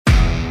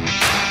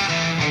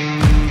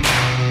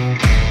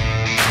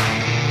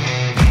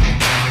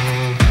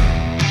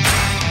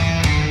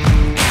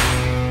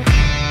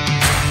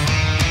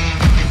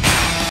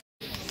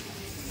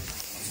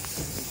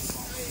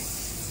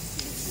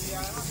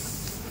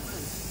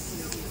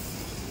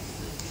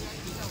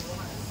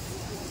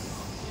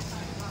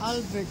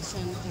Albert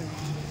Center.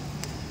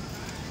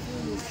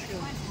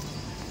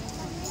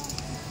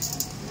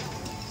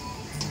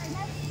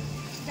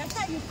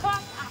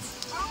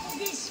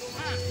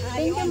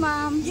 Thank you,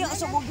 ma'am.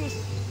 Bugis.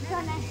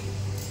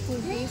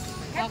 Bugis.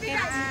 Okay.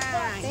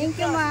 Thank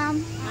you,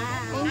 ma'am.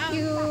 Thank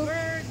you.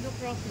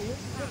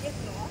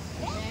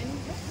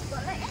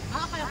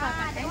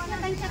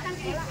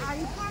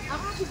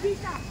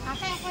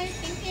 Okay.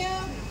 Thank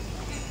you.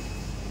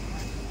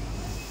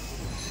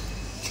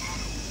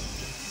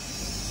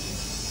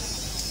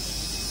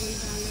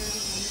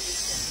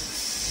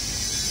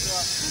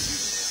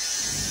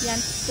 Yan,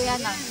 kuya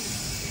na.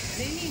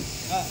 Denny.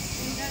 $1?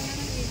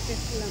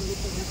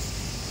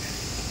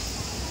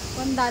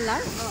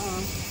 Oo.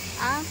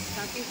 Ah,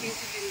 Sa ating 20.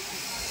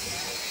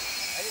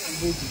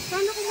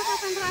 Sana kung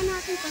makatandaan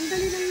natin,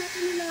 tandali lang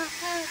natin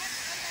nilakad.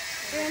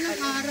 Kaya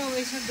ng araw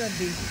sa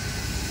gabi.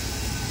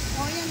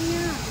 O, yan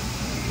niya.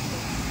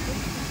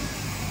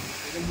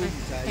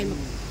 Ay,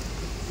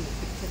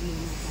 mag-picture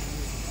muna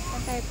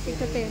tayo.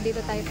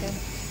 dito tayo.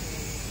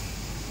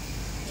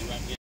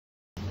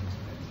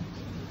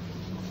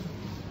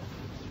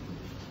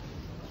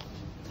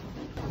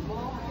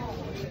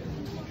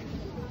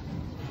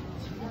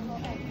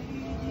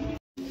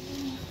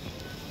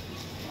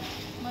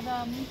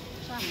 Madami.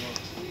 Saan?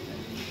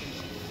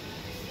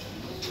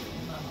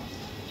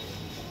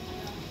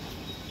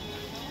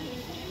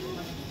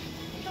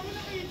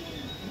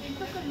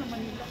 Ito ka naman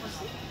nila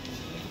kasi.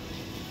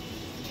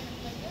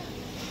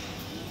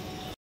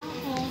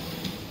 Oo.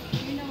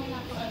 Hindi na wala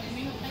ko.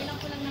 Kailan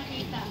ko lang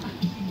nakita.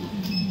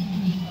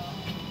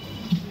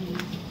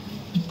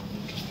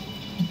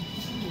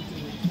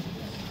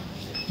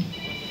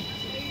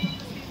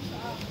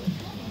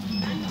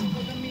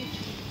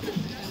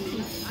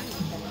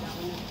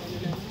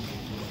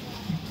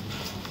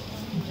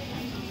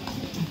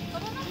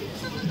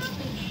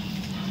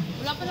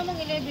 Wala pa namang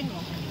 11 mo.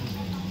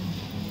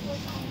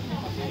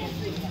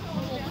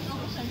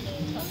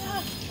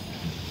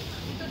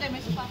 Ito dahil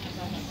may sapatos.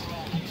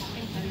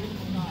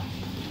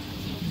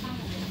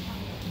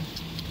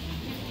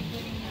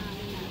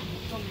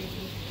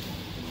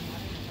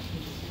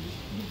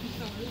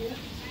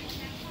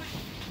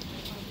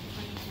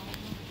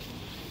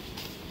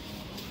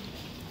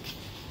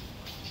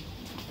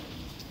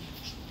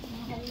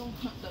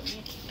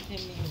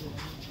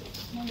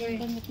 Ang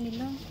damit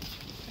nila.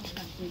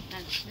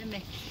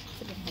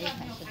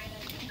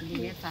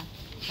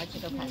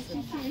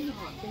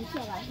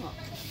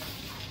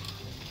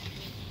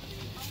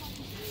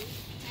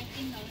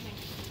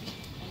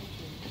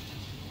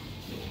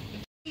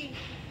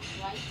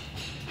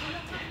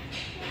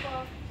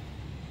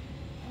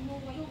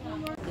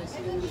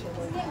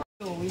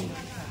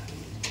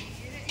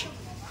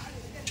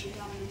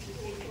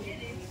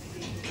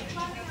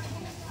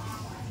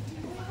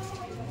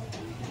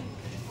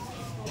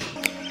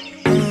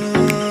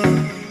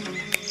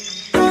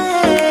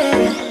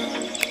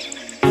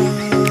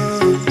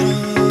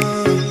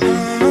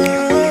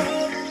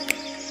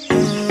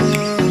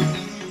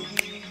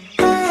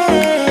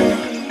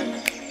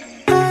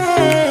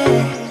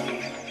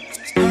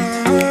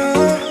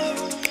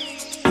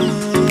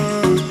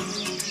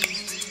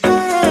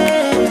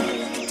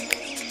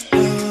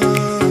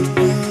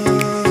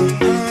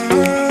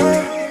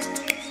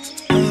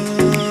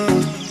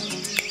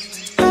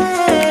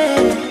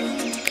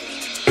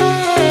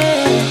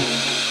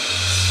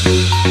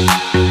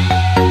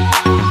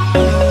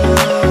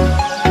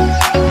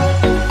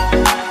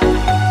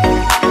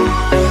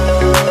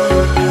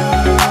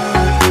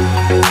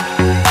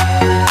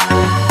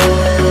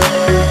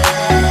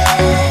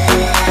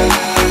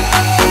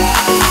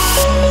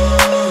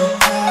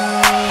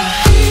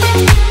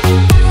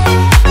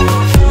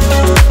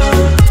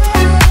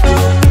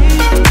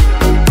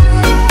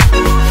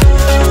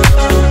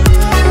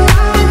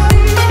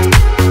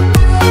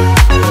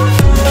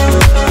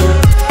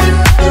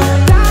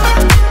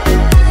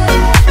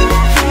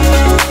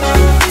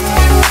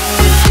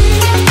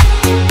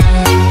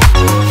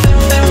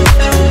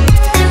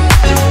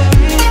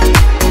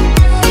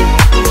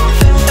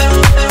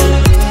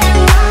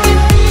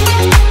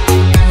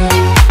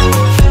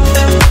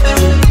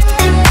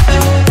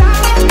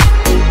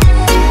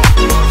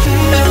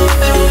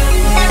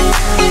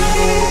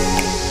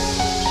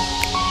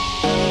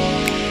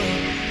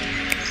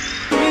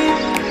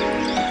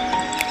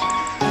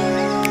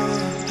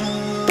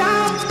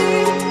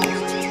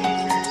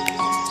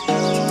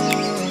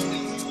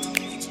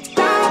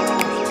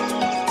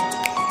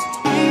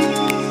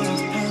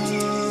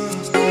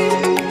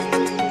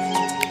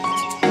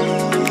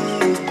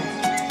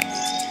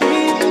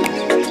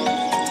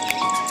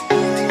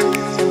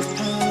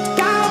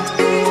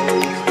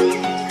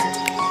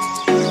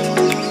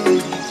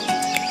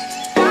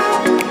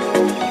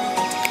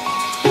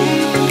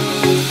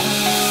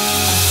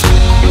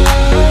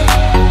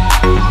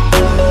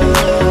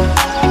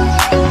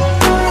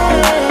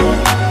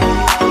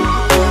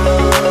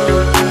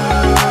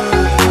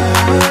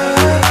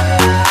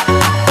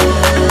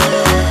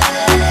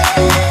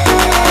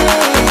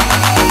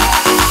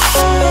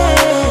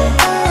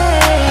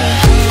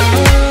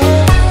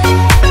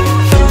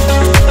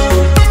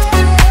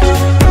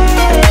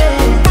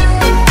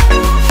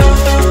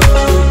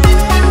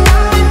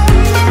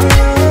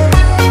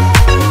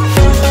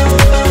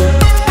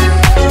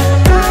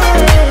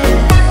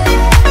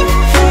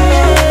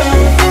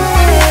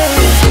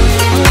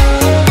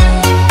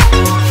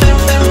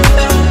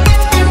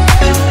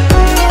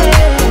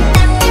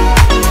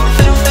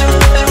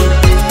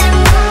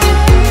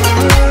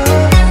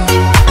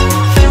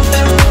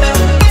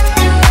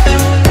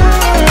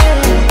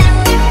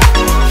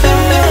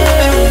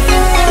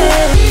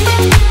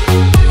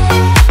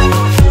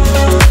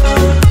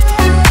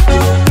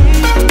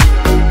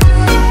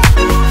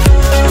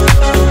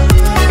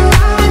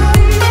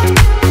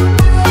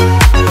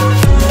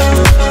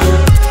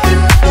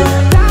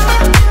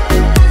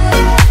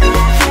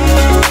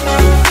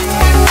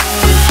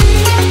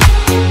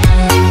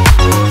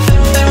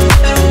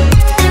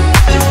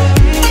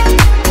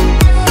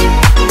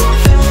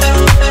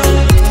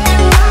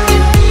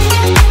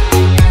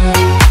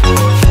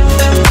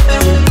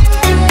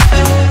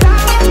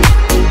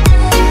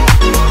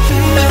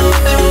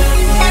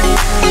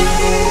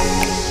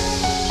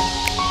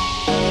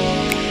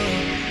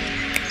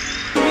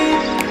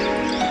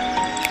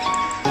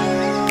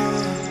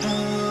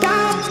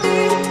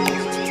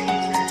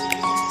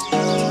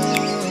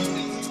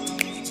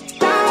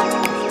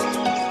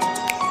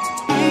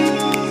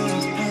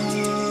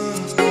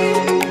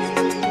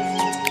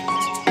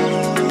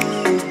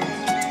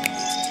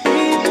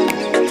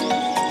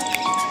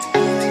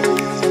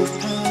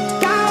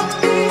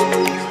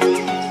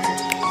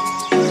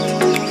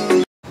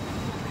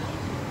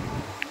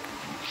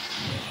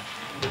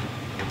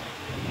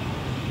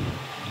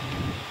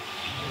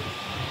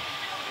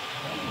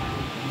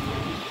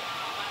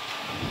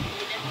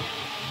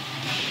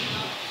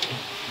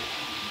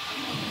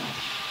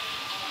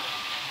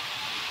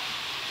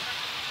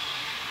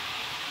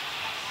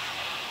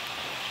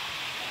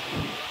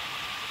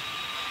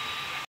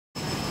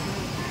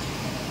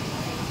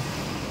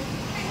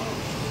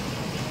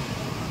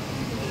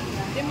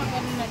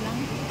 ano na lang.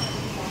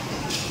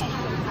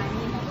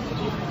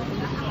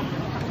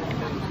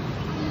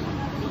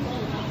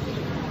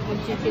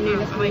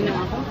 Magsisinilas mo na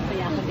ako,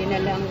 kaya ako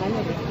dinala ang ano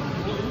eh.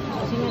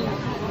 Kasi nga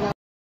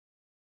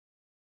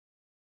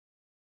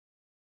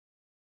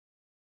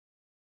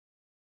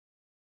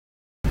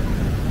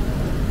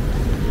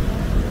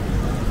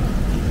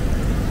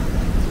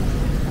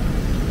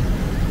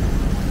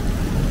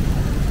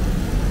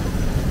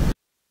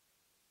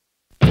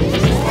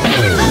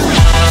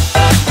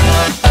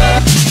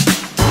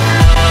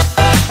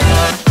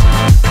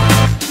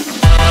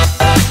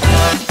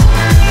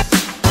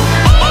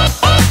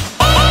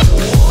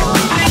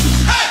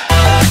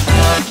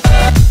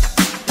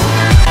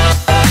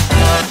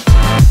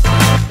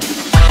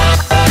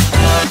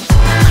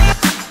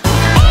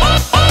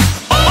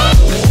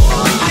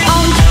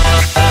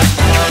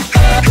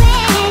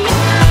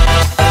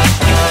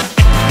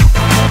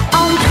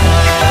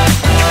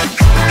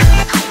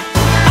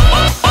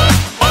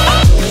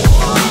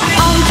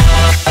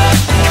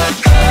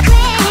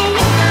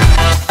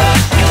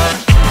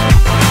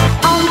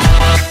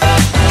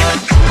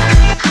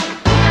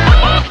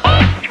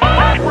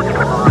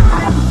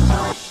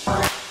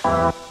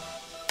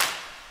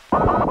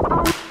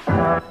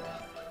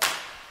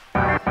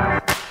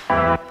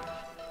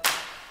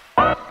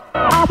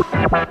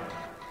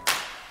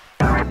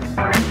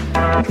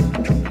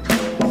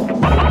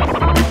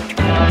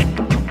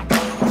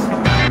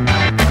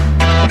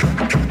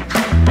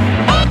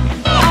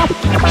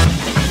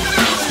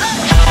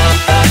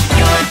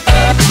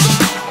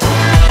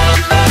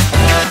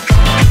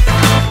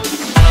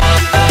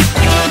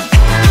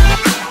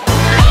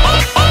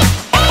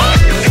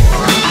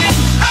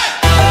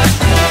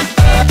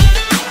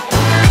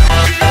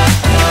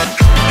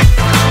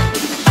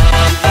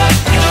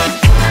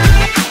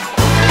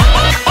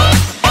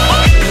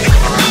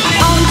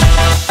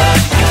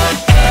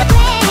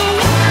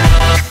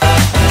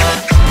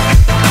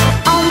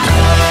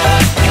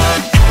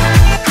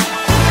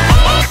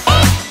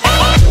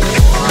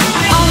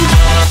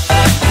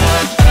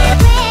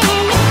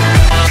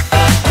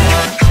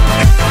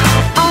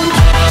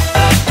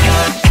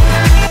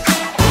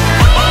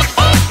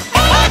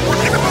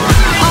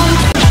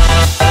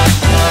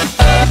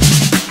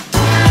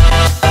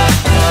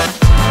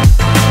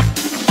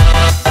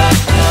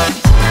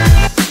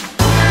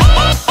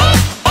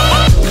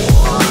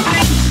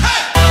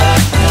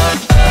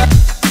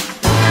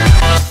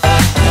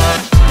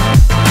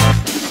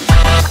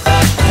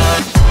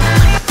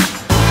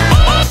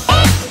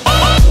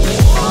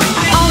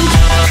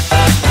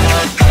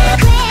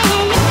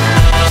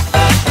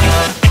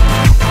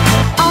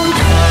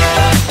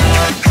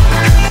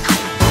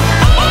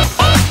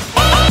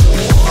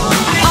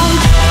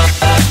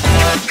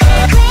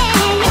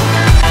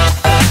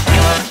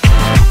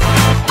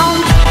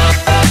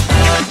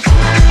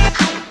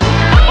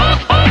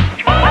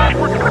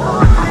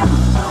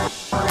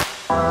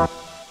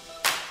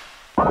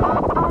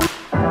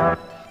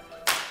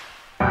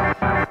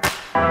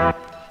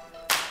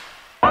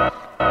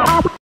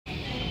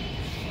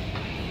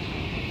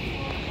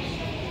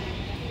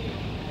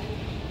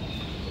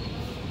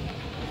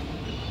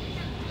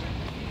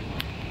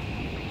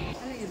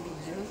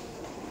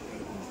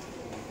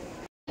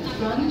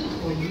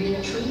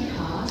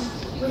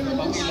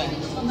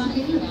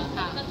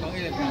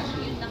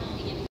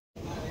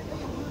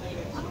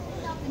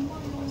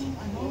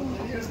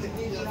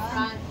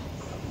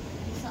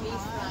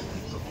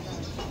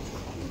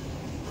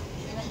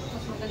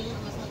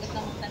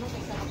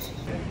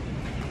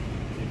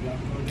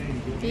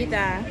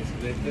Tita.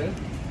 Escalator.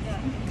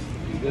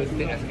 You go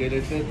take escalator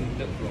to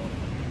the floor.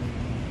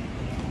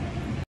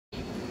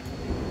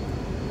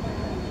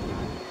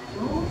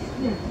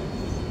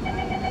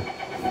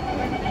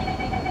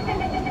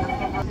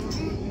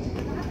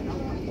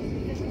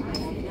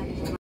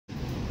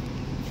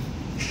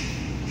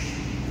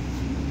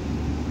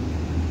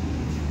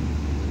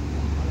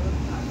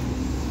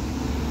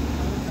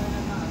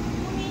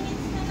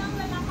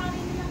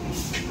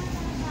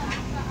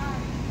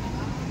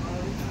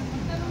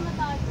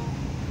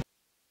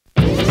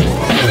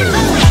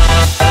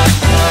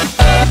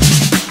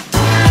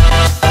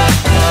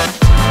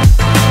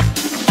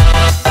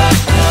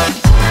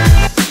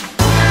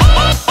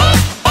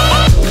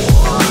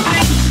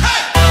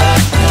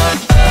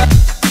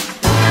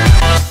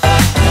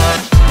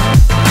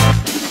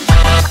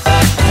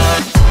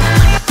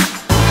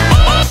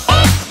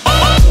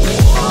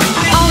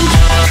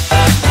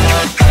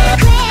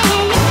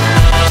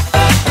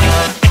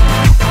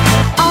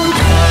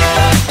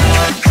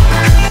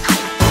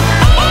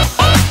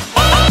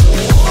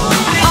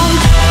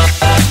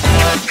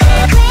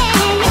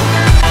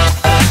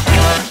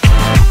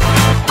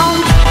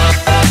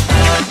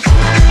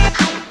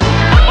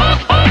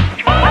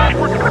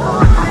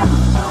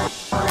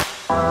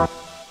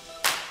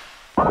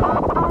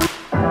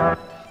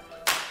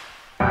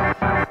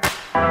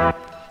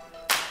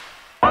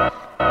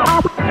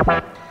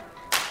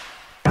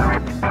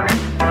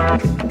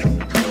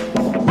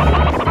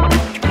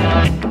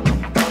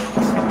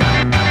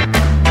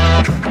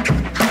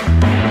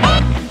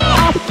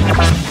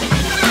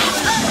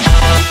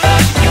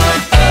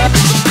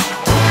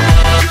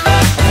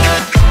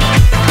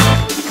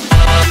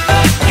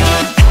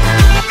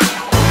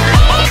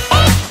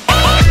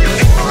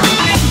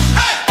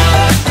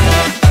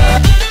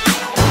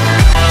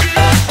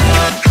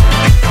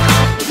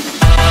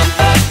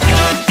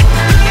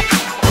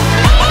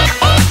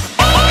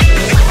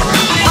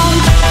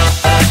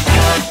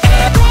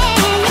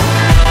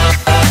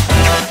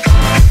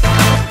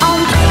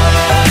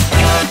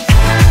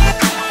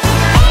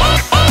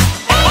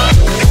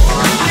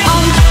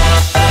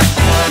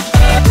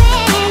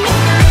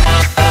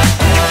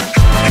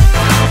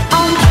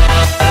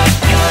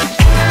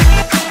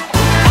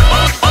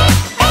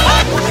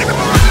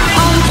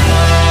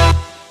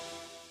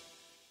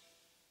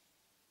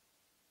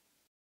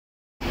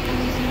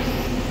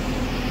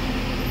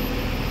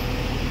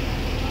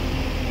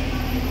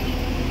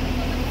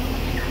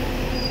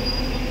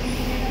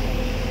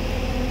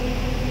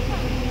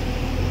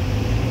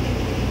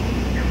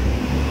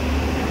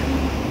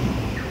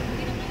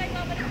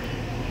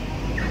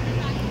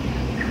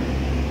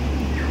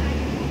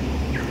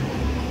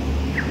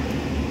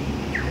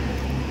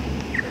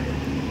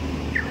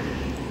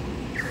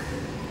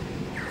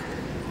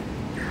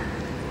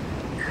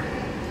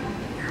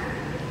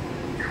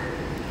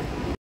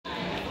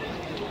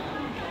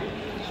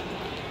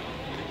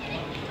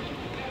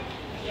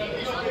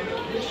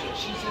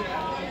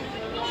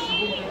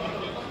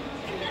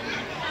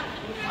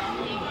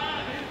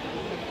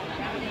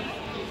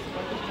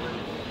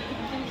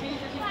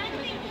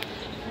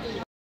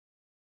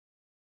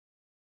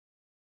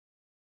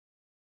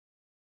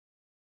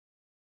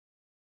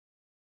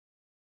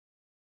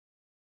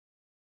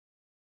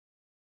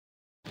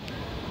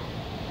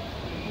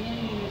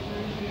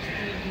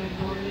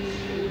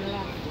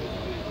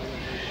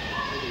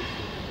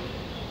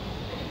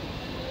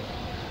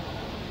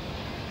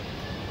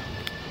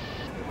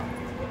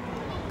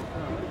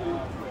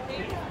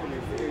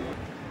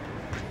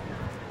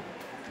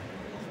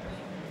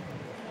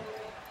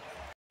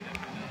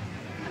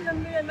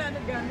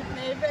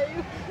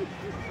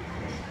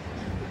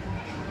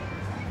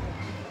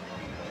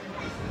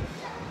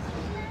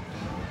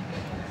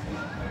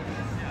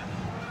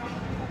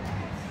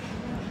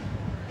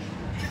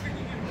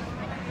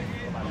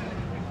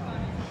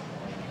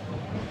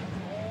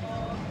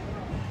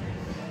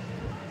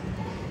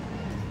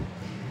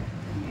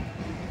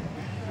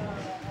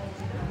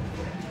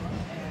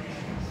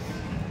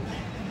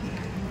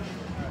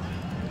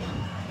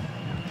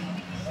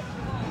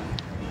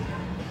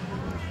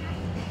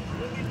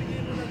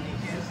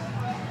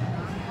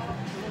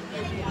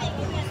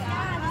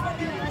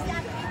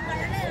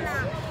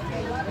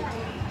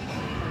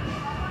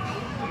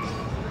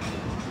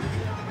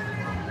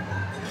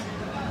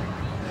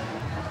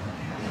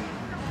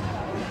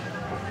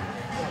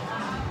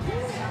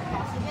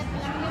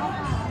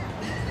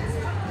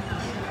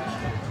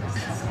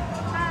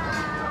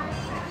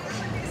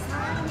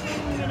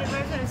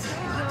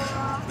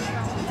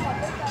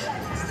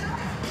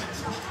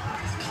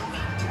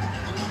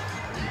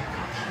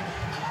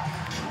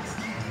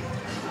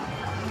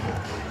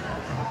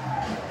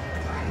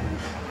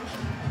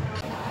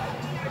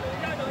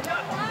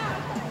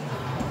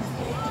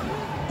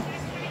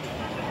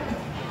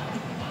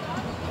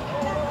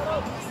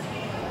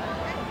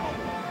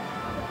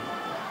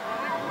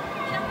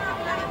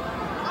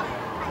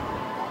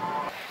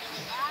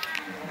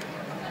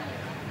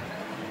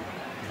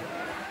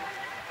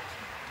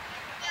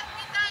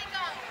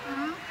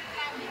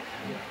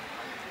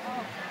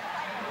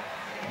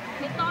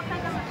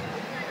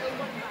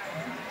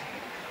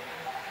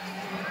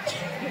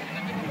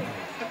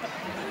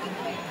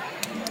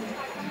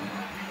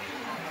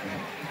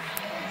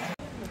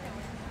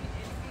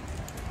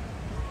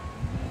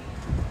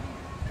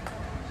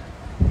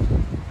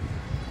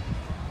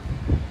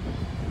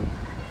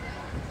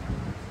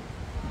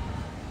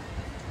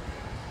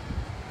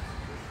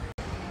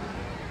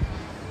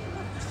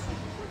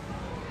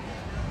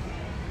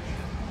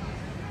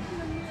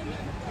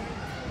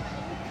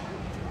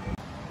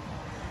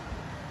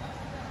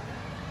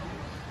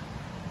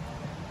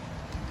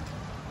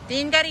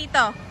 Tingin ka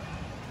rito.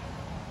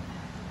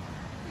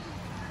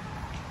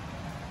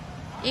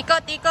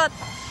 Ikot, ikot.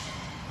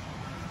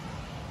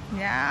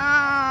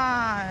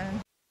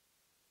 Yan.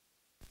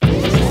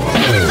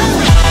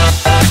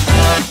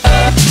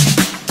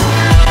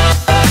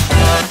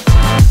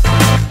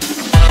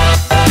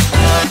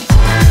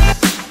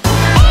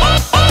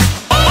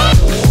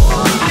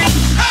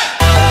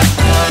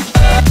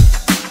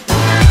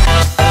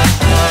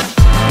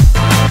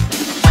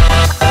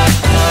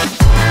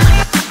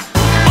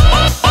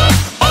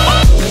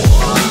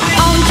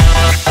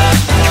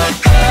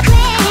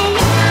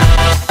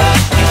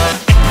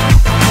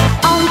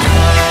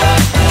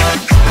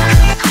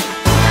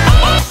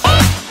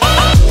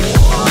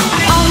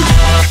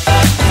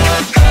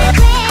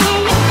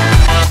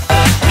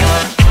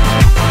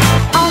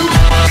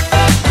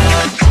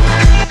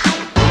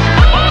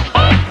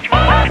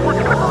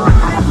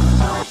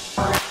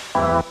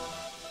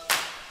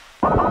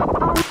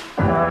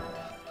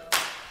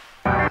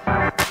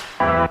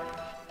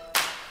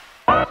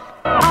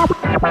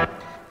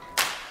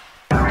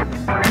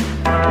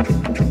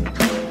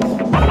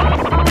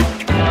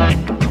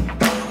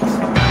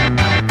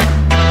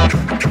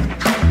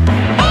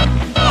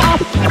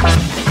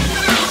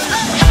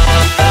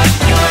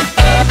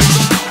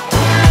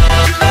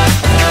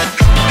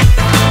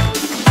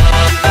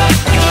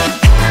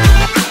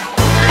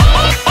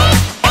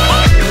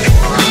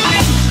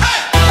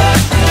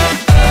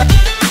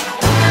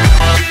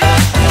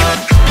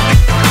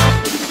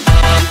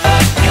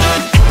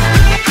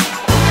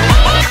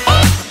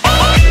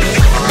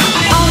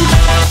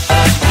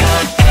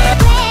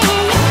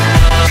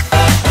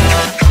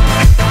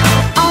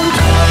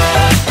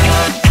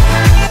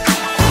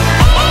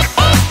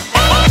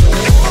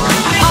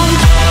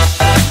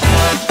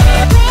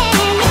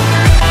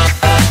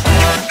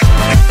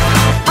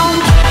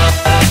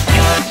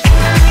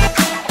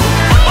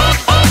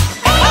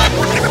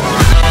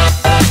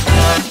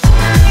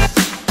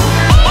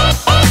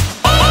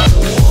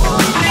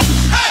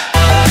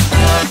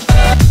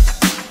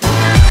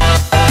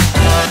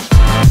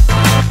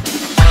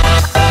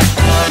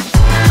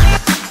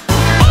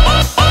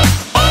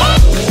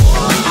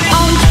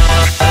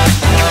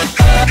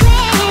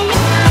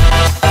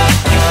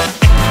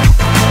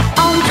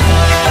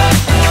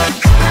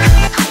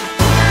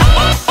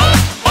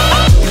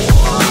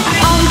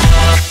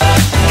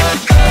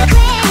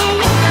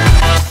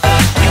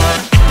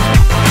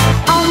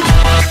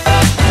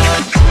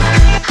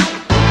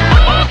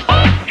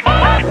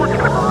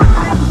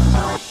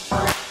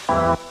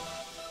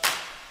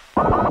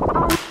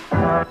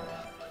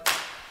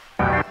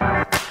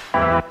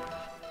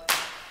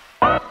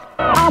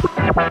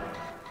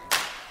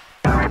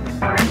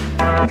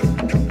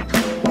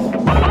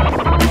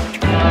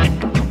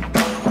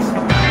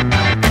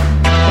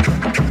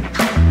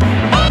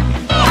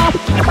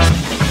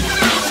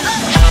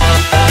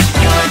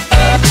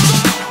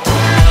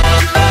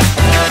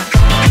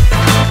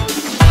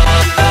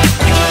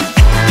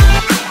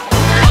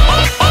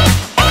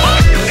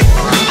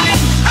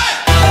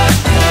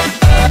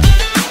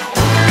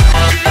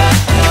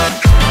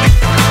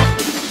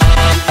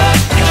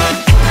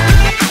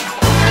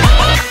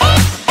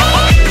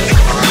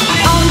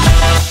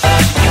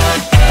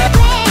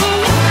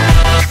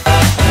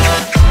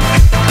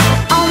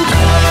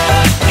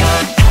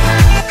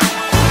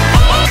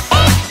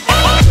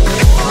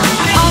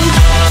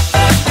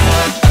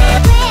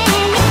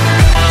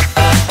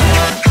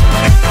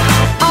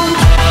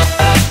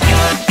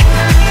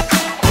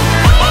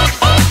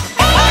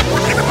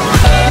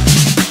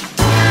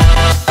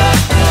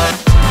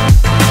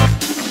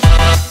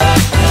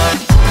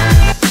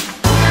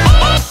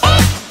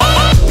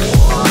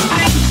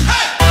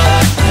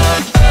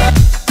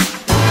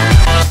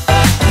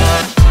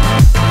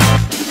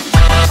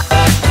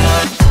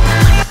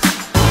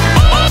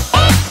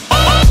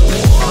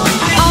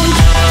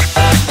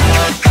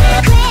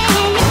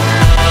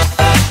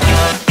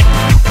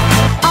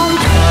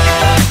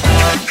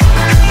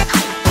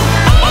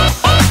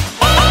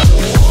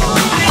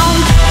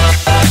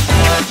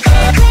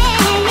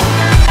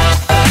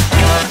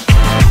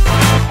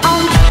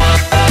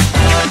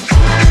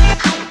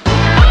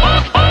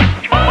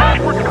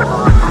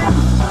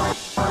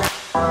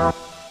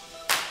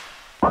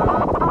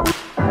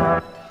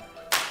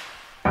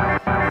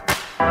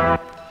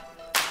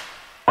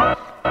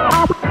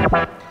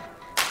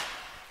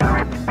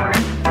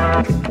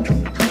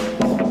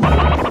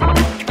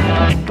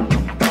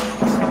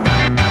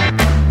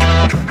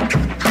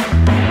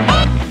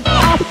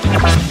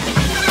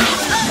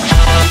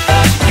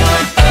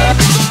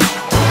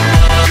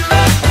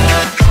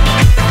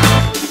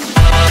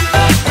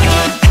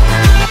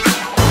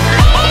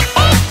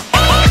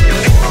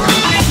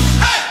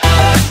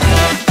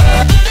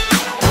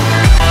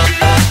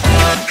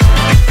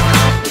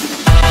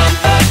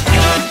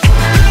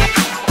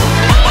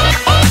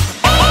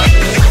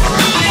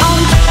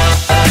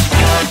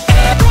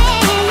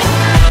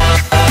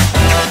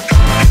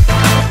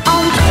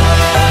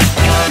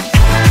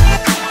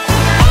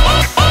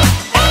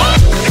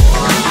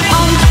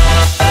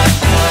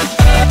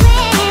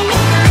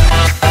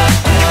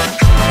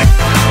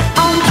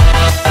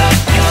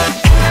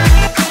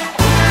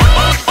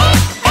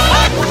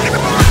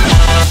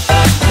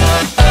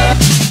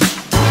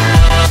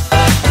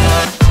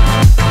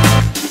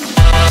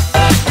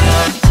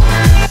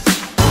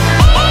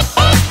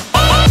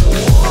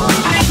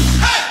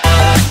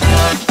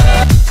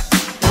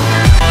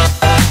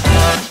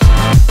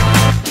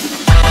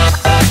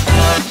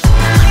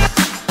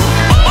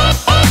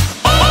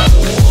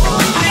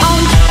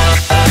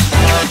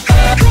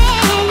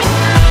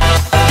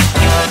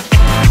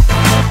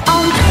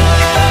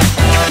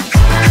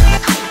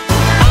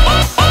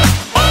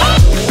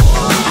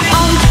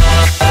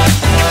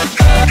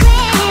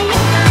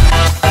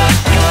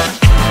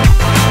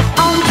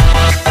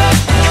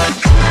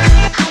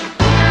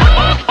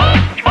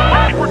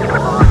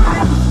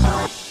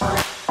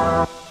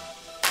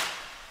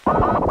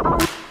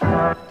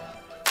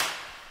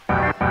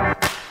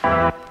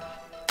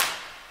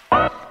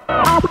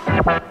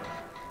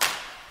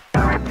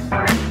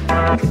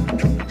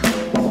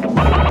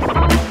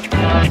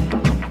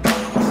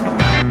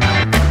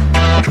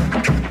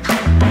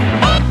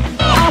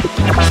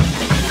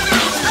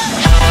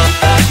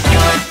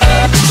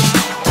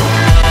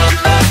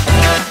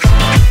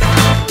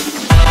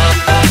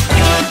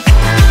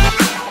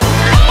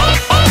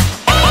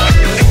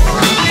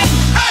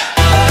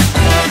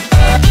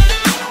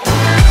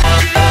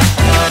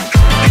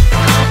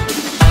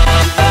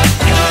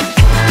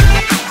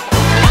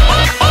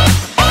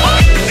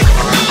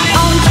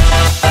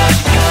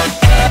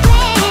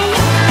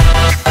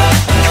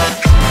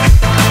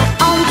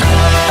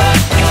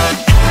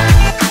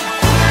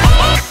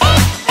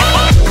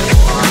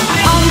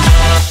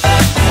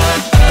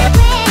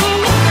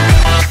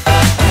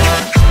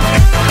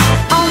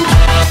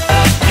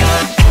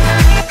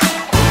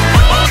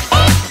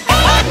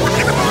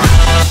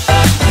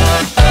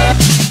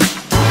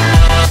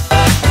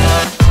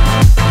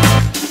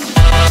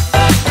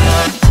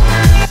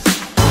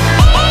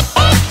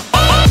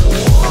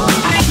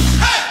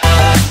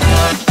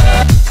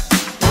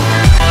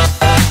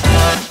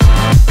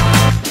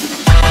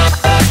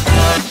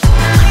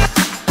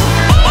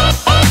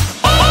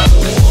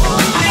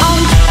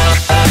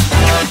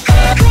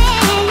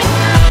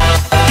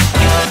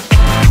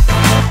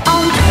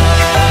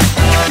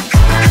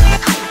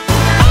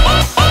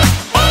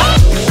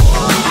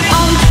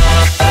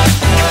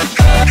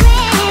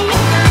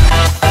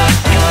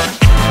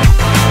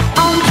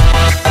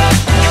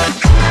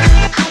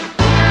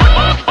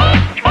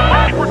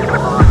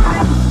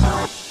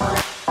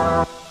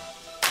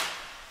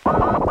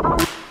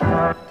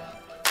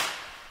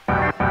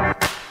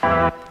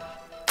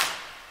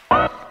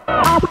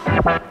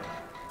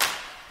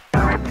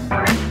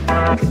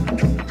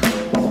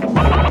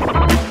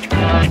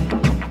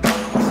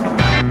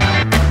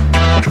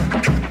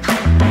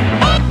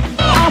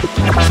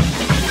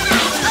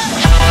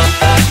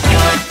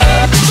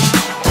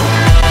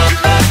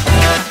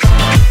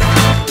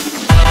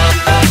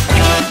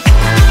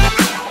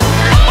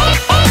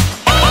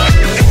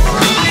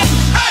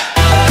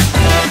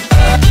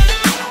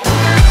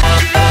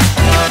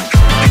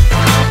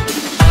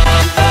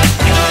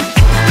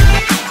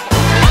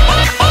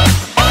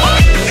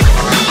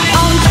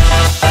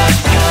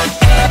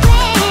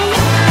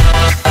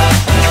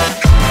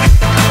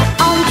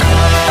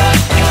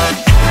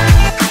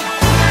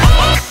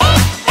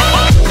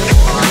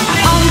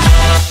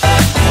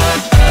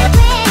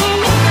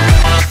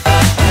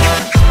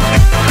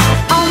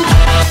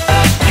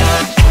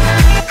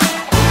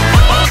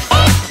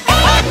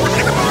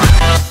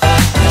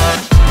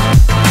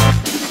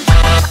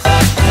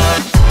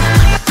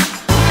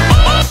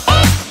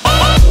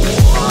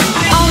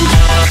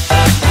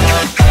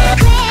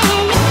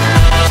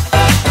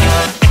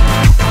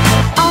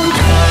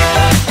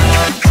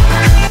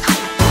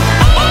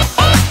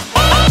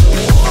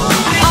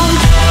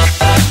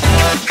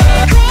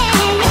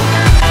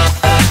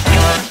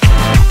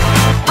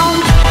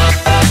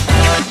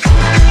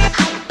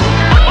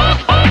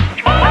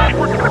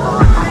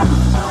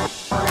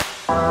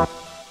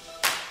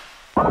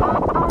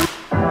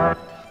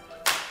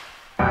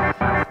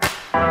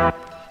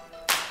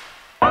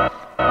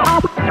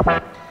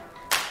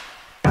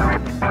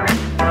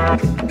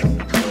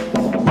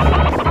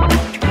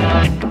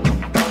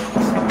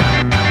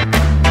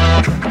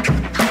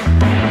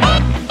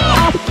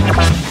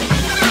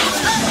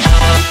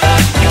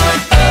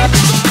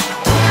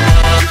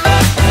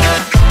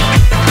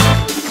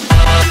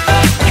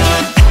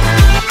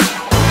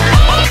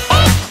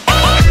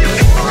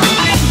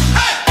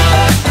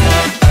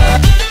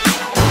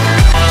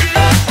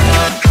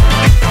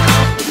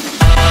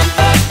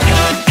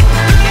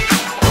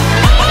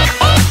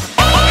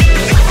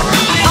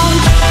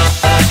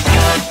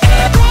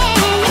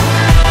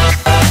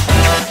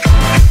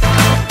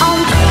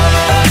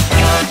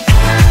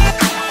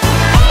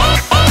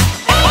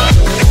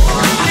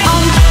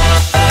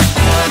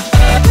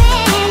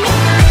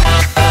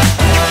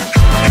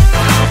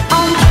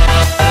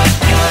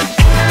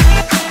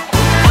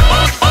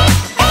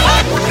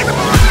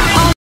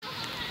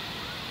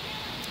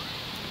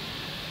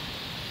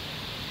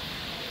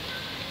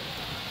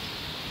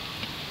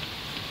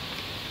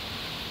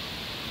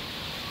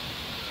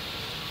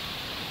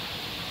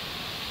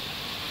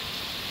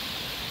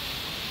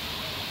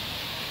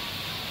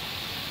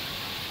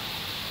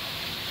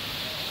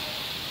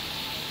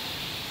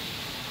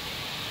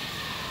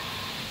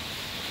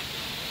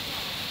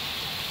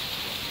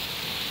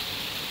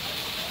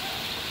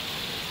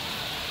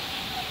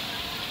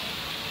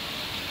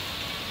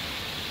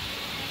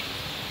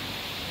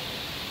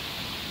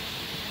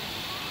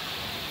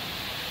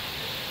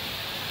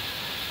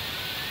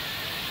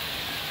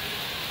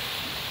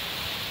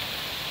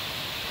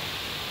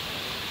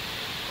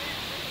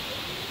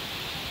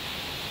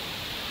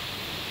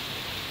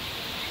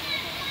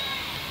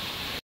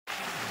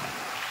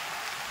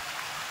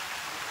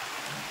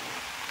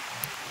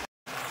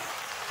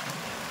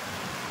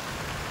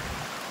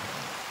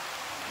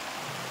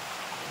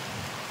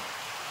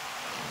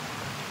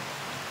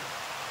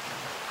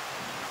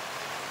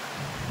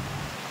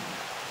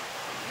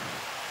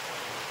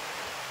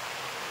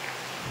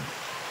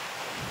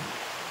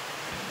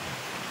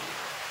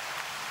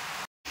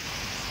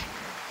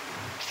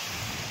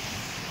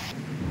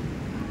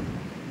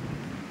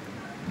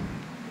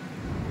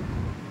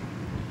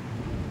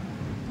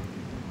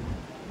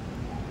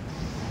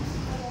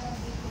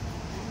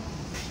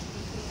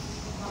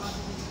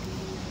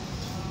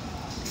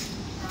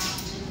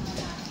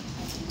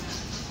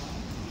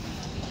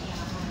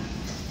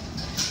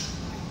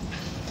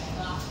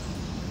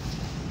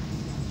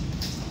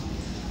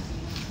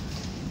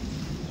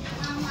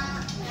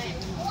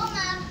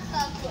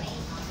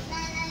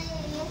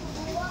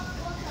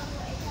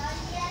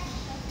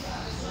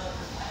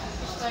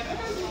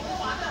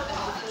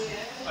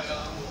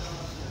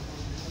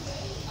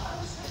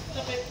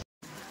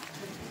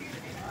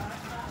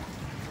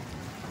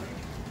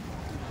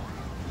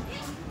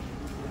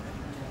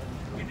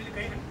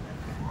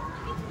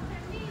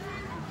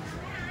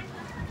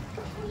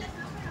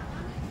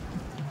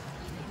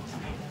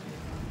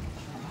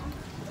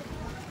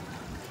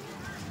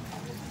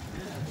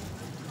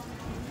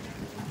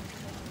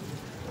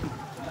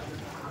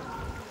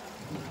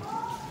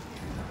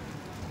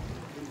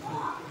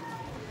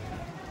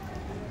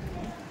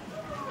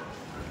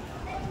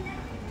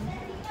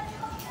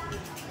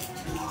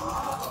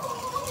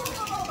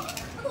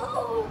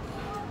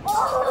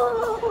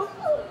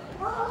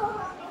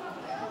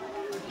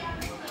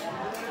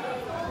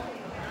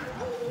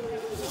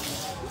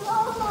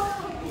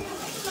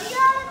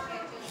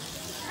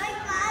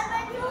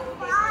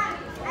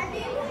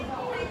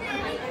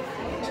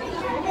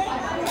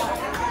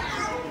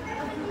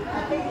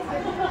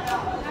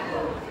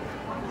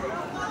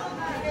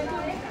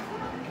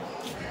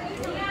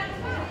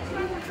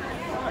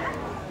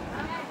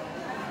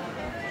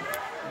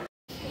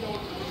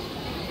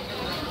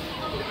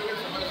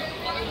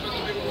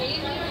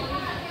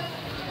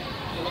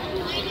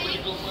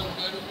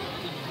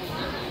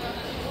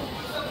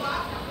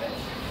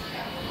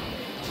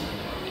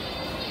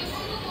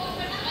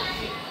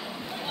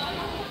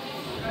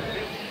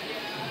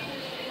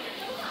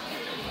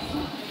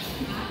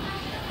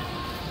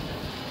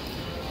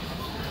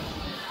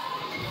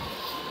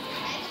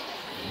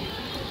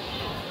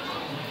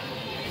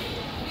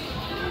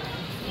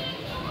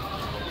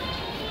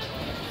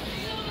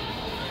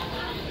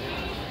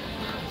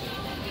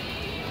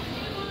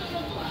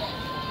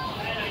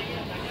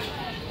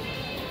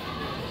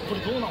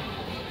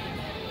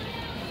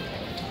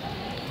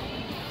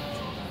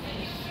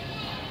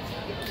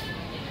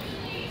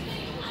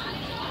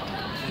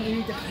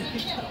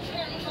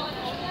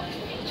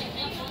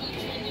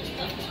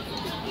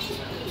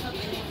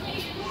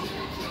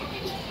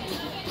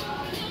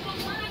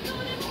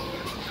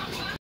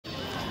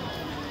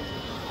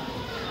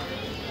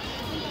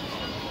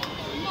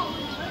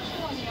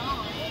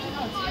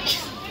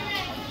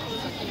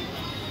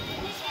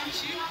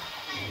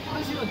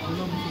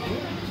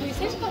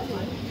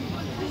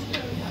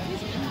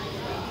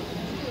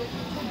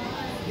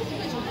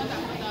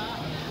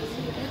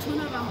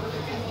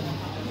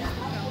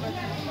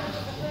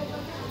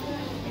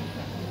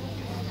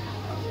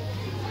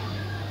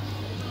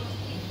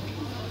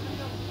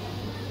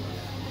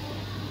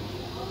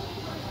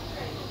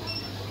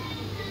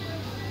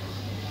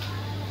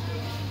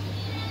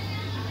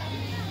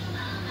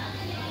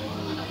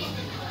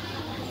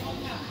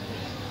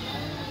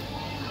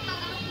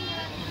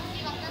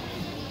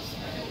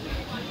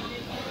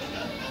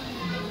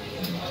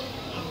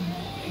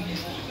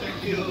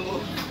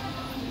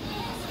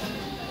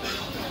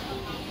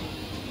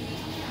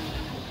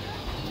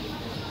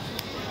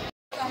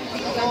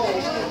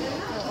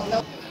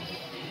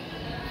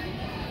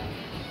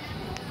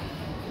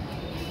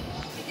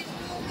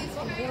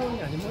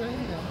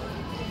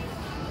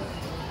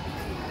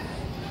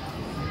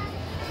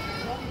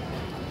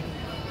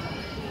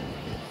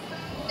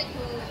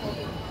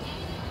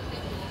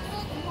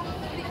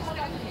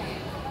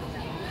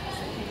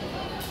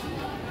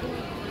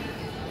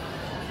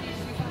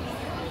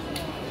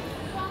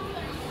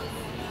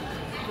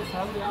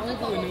 사람들이 안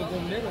하고 있는 거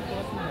보면 내려올 것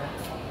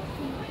같은데.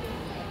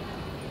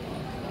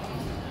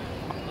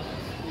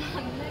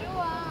 안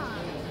내려와.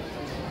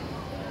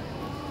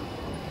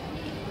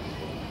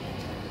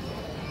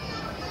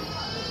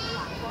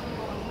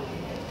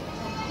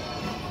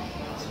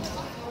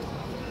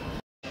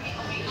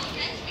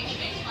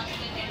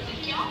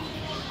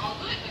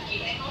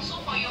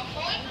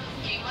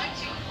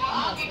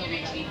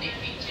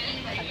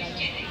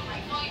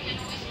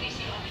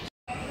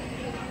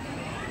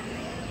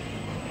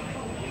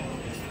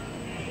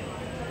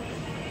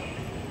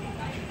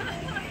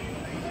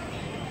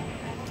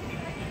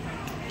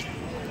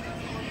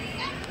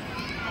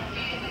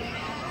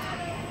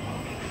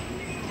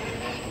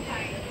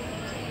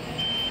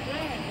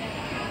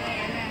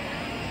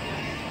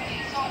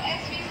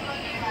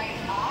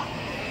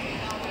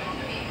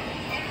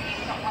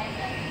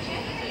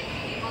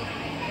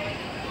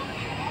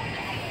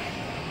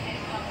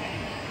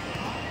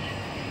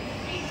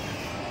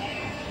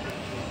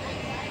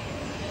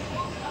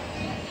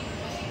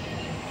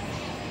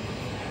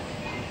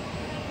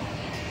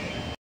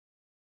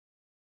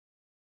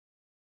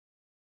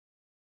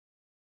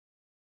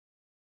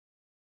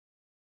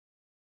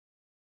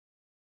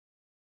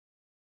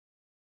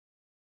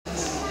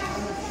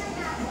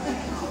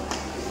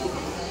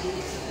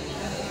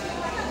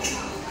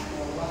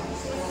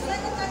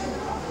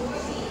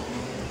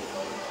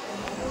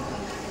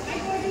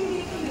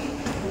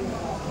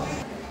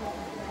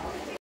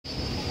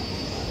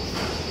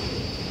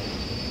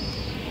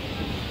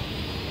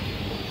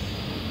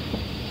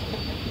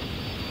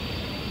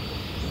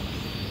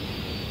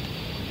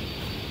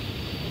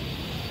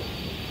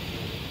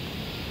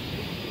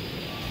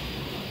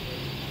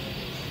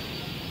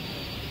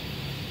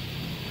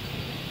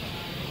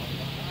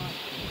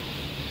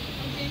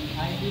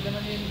 Ay, hindi naman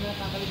yun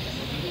nakakaligtas.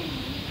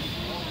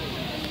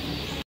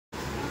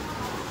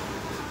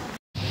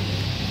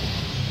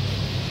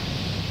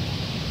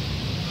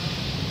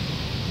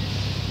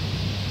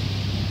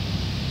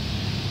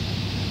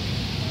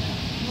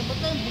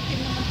 Bikin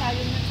naman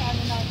tayo na sa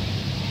ano natin.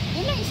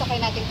 Yun lang, isakay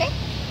natin, te?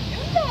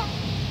 Yun lang.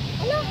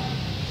 Wala.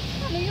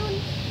 Ano yun?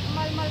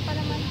 Mal-mal pa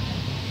naman.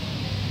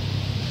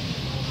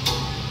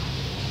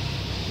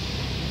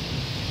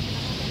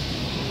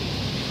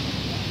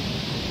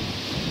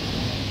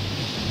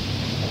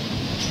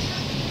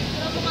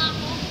 Tara mo nga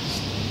ako.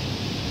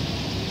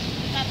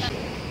 Tata.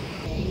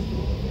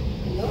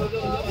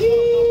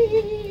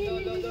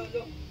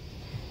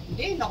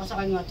 Hindi,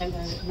 nakasakay nga tayo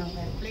ng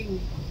airplane.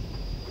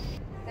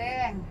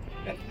 Ten.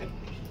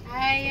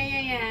 Ay, ay,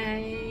 ay,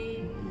 ay.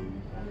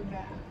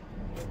 Talaga.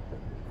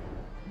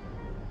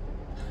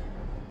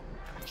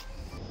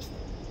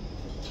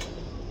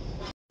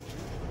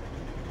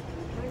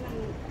 Ay,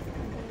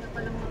 ang ganda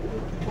pala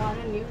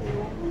magkukuhanan yun.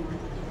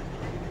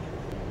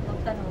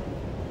 Magtanong.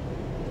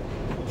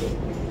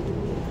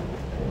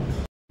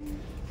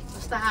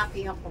 Basta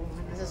happy ako.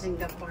 Nasa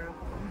Singapore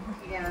ako.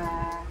 Kaya...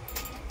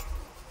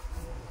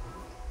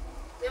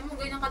 Yan mo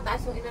ganyan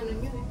kataas yung inano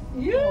nyo eh.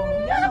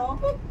 Yan o.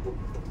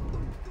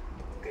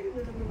 Kayo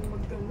na naman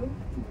magtanong.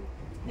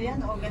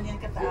 Ayan o, ganyan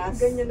kataas.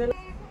 Ganyan na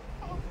lang.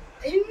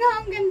 Ayun nga,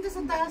 ang ganda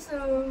sa taas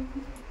o.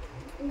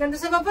 Ang ganda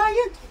sa baba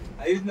yun.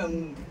 Ayun ang...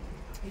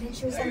 Ilan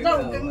shoes ang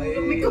daw.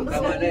 Lumikot.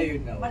 Tama na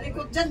yun.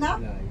 Malikot dyan ha.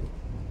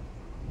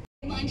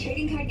 On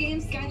trading card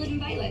games, Scarlet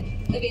and Violet.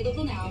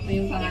 Available now.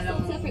 Products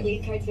sold separately.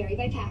 Cards vary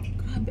by pack.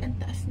 Grabe, ang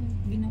taas ng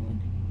ginawa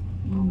na.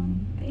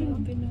 Ayun,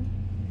 pino.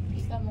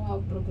 Sa mga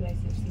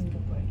progressive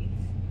Singapore is.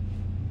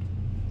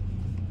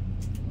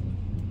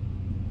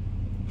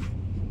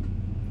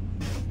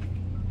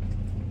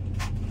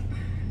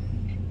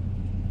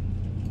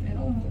 Pero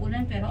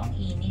umuulan, pero ang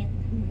init.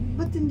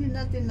 Ba't hindi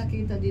natin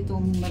nakita dito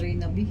ang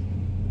Marina Bay?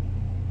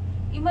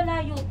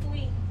 Malayo to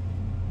eh.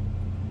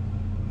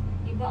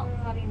 Iba ang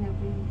Marina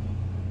Bay.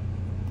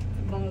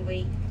 Ibang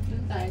way.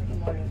 Doon tayo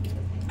tomorrow.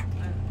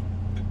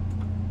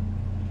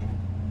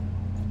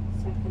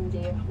 Second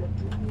day of the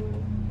tour.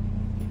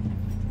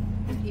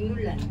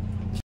 Inulan.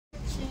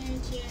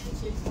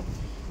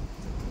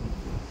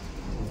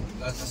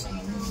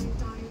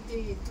 Tayo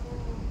dito.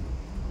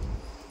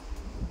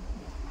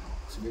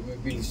 Sabi mo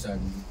bilisan.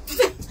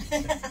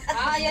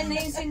 Ayan na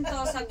yung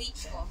Sentosa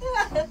Beach, oh.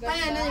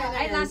 Ayan.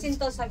 Ay, na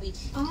Sentosa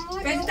Beach. Ay,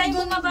 Pwede ang tayong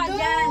ganda. bumaba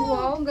dyan.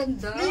 Wow, ang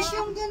ganda. Besh,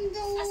 yung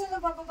ganda. Asa na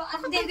bababa?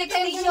 Hindi, next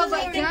tayong station. bumaba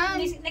dyan?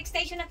 Next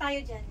station na tayo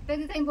dyan.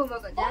 Pwede tayong bumaba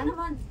Oo dyan?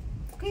 naman.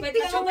 Pwede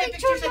Picture, may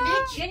picture sa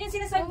beach. Yan yung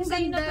sinasabi ko Ang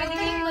sa'yo na ganda. pwede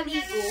kayong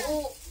maligo.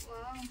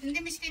 Wow. Hindi,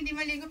 miski hindi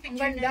maligo. Ang Picture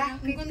ganda. na lang.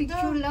 May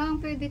picture lang.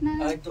 Pwede na.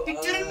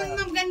 Picture naman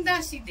maganda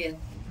si Del.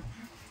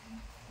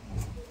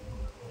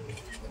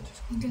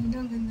 Ang ganda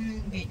ng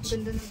beach.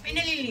 Ganda ng May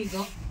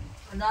naliligo.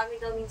 Ang dami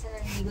daw minsan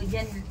naligo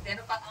dyan.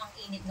 Pero pa ang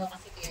init daw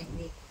kasi kaya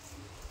hindi.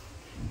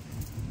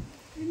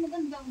 Ay,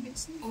 maganda ang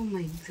beach niya. Oh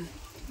my God.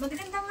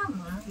 Maganda nga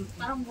ma.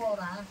 Parang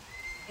bora.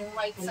 Yung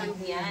white sand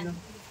yan.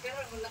 Pero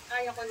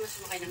kaya ko mas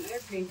makay ng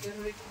airplane. Pero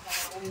ito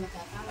baka akong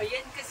nakakama.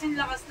 Ayan kasi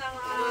lakas ng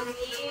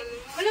hangin.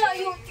 Wala,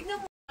 yung tignan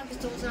mo.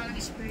 Gusto ko sana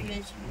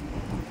experience.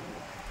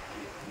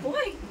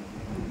 Uy!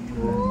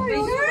 Ay,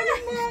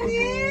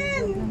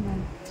 hangin!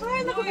 Ay,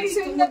 naku,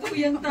 nag-swing na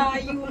tuyan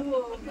tayo.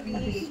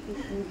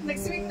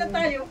 Nag-swing na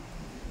tayo.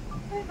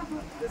 Ay, naku,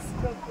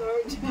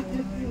 discovered.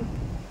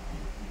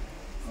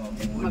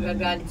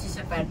 Magagalit siya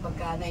sa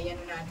pagka na yan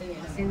natin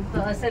yan.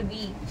 Sentosa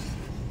Beach.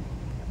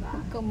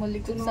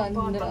 Kamalikot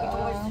Sandra.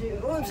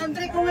 Oh,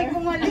 Sandra, kung may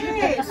kumalis.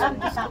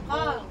 Gusto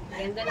ka.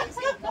 Ganda ng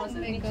Sentosa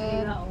Beach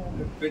nila. Oh.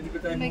 Pwede ba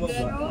tayo Oh my bumaba?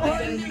 God. Oh,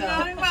 hindi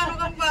namin parang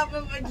kang bababa.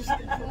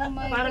 Oh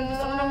my Parang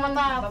gusto ko nang God.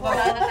 matapos.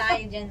 Bababa na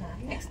tayo dyan ha.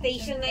 Next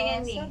station na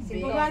yan eh.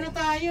 Baba na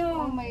tayo.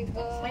 Oh my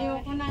God.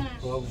 Ayoko na.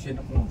 Huwag siya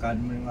na kung magkano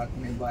mo yung aking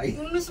may bahay.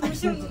 Unos mo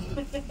siya.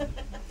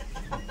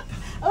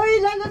 Ay,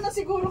 lalo na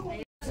siguro kung...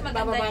 Mas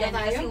maganda Bababa na dyan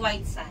tayo? kasi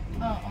white sand.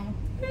 Oo.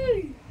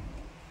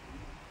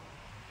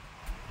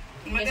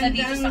 Kesa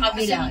dito sa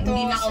kabila,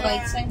 hindi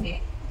naka-white sand eh.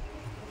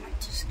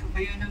 Diyos ko,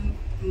 kayo ng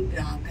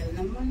bagal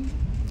naman.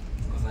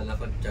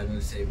 Makalakad channel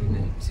 7 na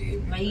yun. Sige.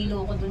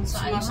 Mahilo ko dun sa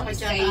ano, Sumasakit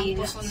siya ang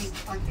puso ng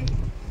pati.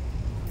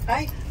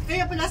 Ay,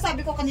 kaya pala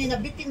sabi ko kanina,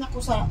 bitin ako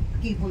sa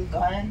cable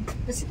car.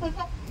 Kasi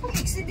pala,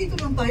 exit dito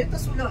lang tayo,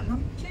 tas wala, no?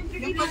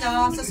 Yung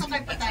pala, sasakay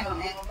pa tayo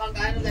ulit. Pag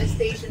ano na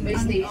station by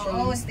station.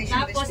 Oo, station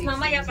by Tapos station.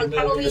 mamaya pag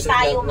pauwi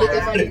tayo ma,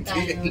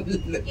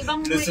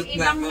 ibang Lusot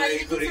na ako,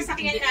 yung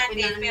sasakyan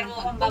natin, pero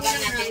ang baba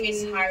natin is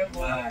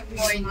Harbor.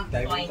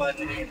 Tayo Point. pa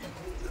na yun.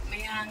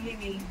 May hangin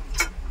eh.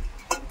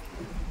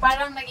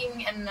 Parang naging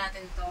ano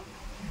natin to,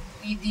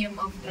 medium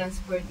of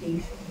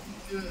transportation.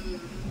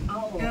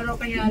 Oo. Pero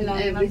kaya lang,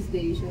 Every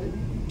station.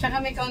 tsaka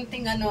may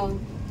kaunting ano,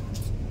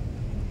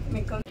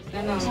 may kaunting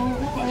ano.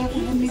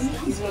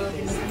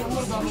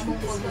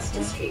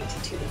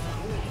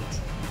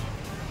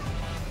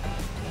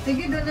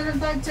 Sige, doon na lang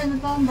tayo sa ano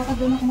pa, baka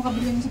doon ako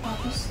makabili ng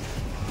sapatos.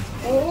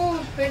 Oo,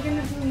 pwede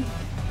na doon.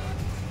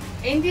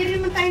 Eh, hindi rin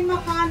naman tayo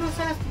makaano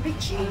sa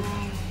beach eh.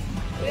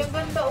 Yung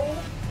ganda oh.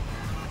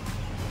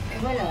 Eh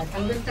wala,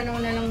 tanong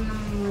na lang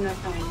muna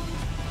tayo.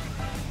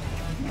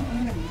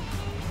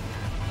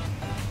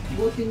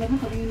 Buti na lang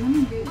kami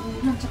naman, hindi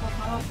ulan, tsaka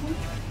kahapon.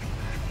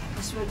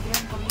 Paswerte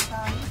yan kami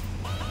tayo.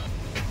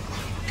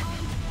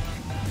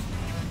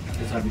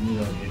 Sabi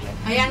nila nila.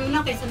 Ayan mo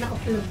na kaysa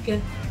naka-upload ka.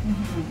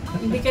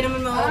 Hindi ka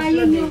naman Ah, maka-upload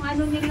yun eh. yung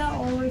ano nila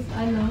always,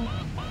 ano,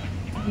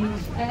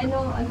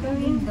 ano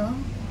dito?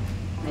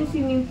 Ay,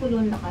 swimming pool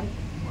yung lakay.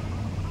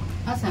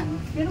 Asan?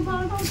 Pero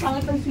parang ang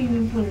pangit ang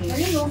swimming pool eh.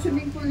 Ayun o,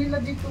 swimming pool nila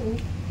dito o.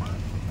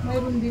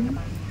 Mayroon din.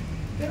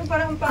 Pero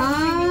parang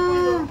swimming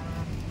pool o.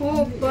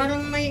 Oo,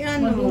 parang may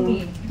ano.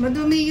 Madumi.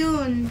 Madumi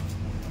yun.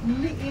 Ang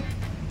liit.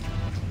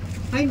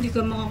 Ay, hindi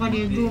ka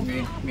makakaligo.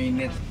 May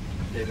net.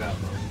 Teka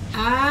ako.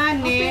 Ah,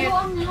 net. Pero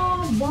ang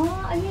haba,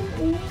 ayun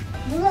oh.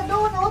 Mula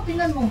doon o,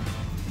 tingnan mo.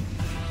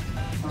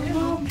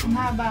 Ano? Ang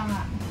haba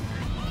nga.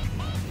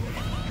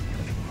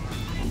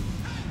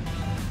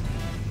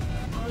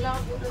 Wala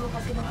ko dito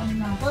kasi ng ano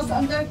na. Tapos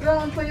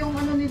underground pa yung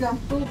ano nila.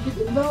 Tubig.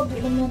 Labo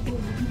lang ng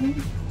tubig.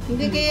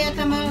 Hindi kaya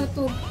yata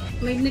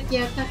may net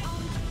yata.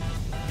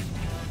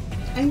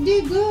 Ay,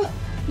 hindi go.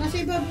 Nasa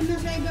ibabaw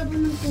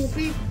ng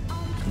tubig.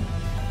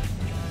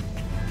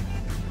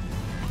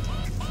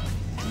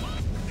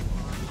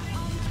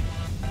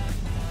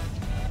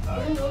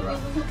 Ayun,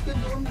 lusot ka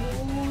doon.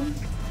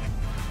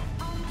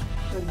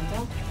 Ganda.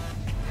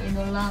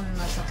 Inulan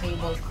na sa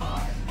cable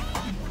car.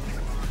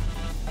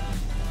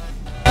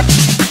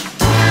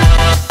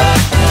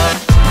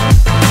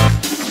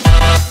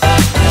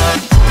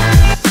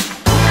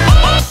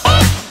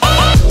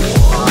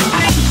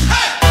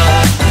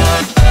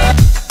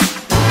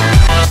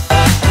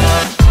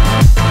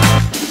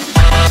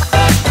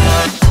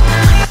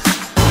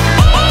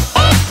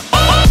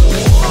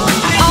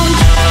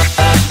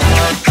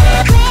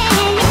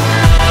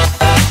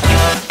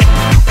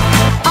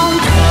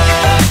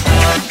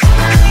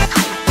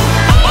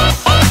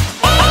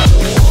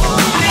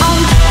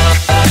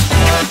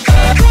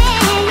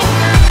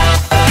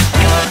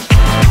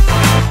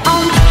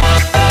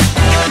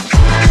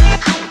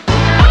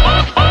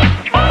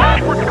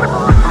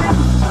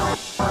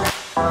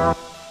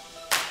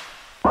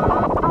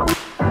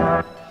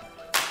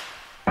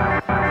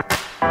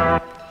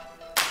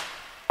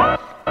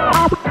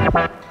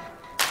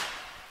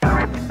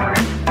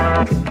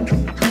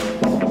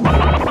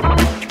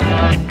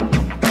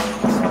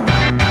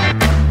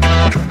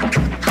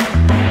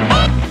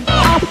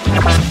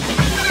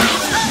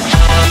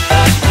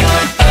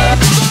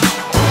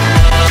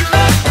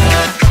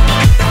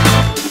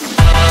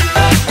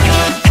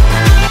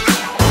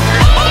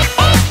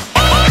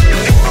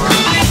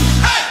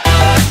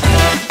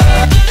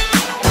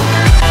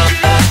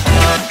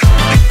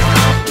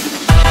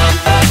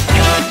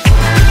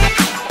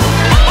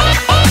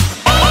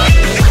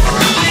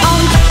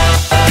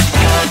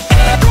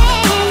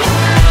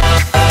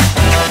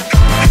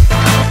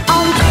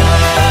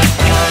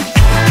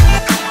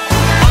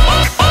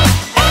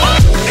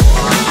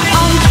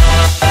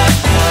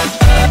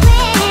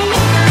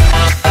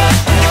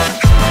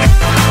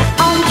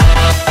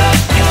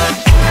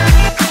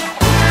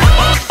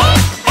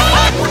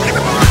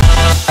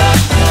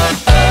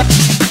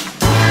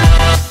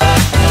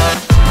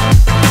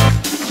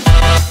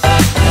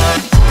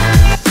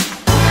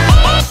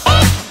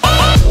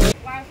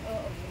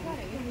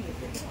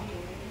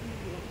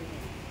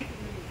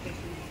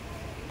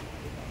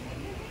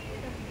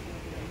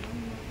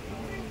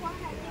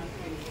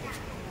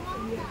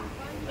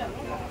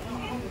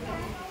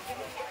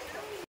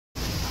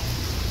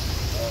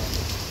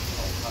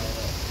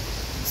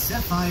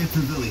 Sapphire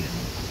Pavilion.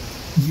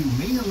 You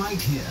may alight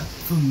here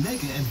for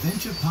Mega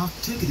Adventure Park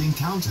Ticket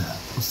Encounter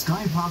of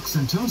Sky Park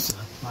Sentosa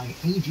by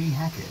A.J.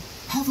 Hackett.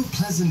 Have a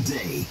pleasant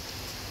day.